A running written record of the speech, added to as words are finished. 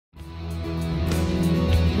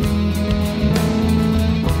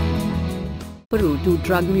Peru Two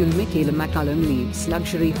drug mule Michaella McCollum leaves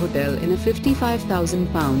luxury hotel in a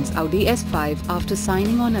 £55,000 Audi S5 after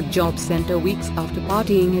signing on at Jobcentre weeks after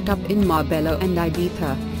partying it up in Marbella and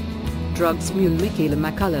Ibiza. Drugs mule Michaella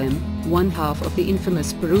McCollum, one half of the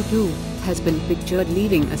infamous Peru Two, has been pictured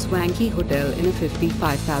leaving a swanky hotel in a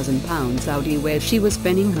 £55,000 Audi where she was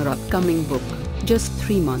penning her upcoming book, just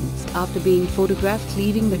 3 months after being photographed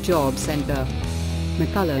leaving the Jobcentre.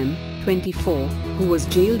 McCollum, 24, who was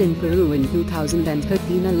jailed in Peru in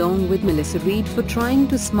 2013 along with Melissa Reid for trying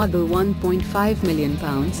to smuggle £1.5 million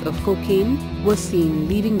of cocaine, was seen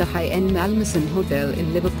leaving the high-end Malmaison Hotel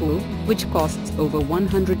in Liverpool, which costs over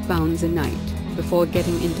 £100 a night, before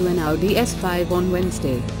getting into an Audi S5 on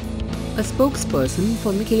Wednesday. A spokesperson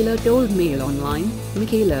for Michaella told MailOnline,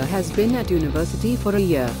 "Michaella has been at university for a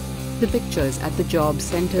year. The pictures at the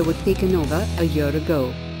Jobcentre were taken over a year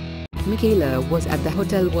ago. Michaella was at the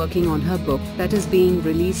hotel working on her book that is being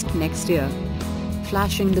released next year."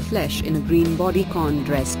 Flashing the flesh in a green bodycon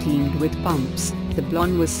dress teamed with pumps, the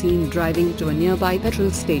blonde was seen driving to a nearby petrol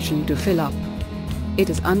station to fill up. It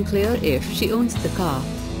is unclear if she owns the car.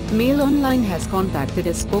 MailOnline has contacted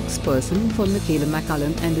a spokesperson for Michaella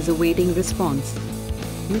McCollum and is awaiting response.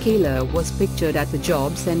 Michaella was pictured at the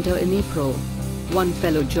Jobcentre in April. One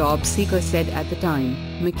fellow job seeker said at the time,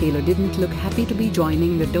 "Michaella didn't look happy to be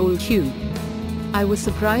joining the dole queue. I was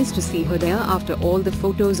surprised to see her there after all the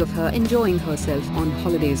photos of her enjoying herself on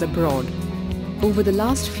holidays abroad." Over the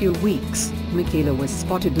last few weeks, Michaella was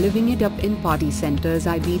spotted living it up in party centres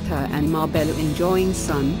Ibiza and Marbella enjoying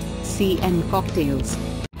sun, sea and cocktails.